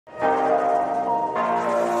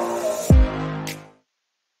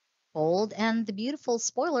And the beautiful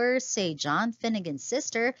spoilers say John Finnegan's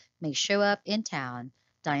sister may show up in town.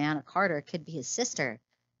 Diana Carter could be his sister.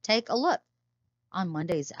 Take a look. On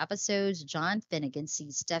Monday's episodes, John Finnegan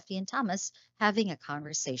sees Steffi and Thomas having a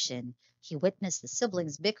conversation. He witnessed the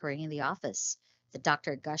siblings bickering in the office. The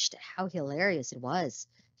doctor gushed at how hilarious it was.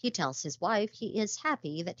 He tells his wife he is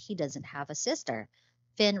happy that he doesn't have a sister.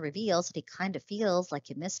 Finn reveals that he kind of feels like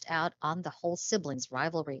he missed out on the whole siblings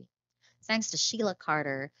rivalry. Thanks to Sheila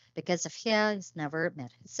Carter, because of him, he's never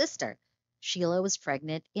met his sister. Sheila was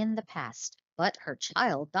pregnant in the past, but her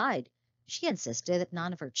child died. She insisted that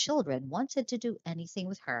none of her children wanted to do anything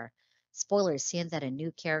with her. Spoilers hint that a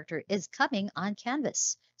new character is coming on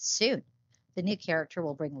canvas soon. The new character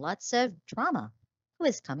will bring lots of drama. Who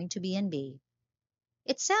is coming to B&B?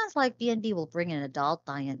 It sounds like B&B will bring an adult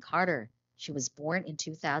Diane Carter. She was born in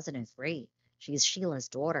 2003. She is Sheila's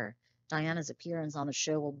daughter. Diana's appearance on the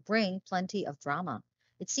show will bring plenty of drama.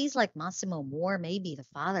 It seems like Massimo Moore may be the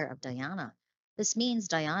father of Diana. This means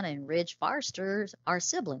Diana and Ridge Forrester are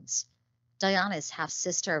siblings. Diana is half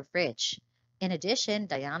sister of Ridge. In addition,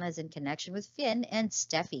 Diana is in connection with Finn and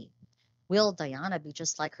Steffi. Will Diana be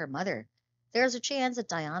just like her mother? There's a chance that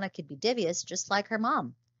Diana could be devious just like her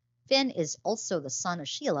mom. Finn is also the son of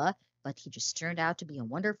Sheila, but he just turned out to be a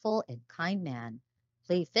wonderful and kind man.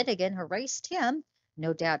 Lee Finnegan erased him.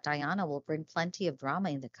 No doubt Diana will bring plenty of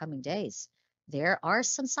drama in the coming days. There are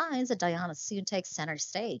some signs that Diana soon takes center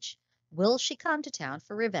stage. Will she come to town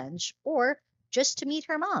for revenge or just to meet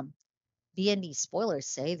her mom? B&B spoilers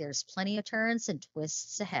say there's plenty of turns and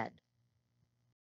twists ahead.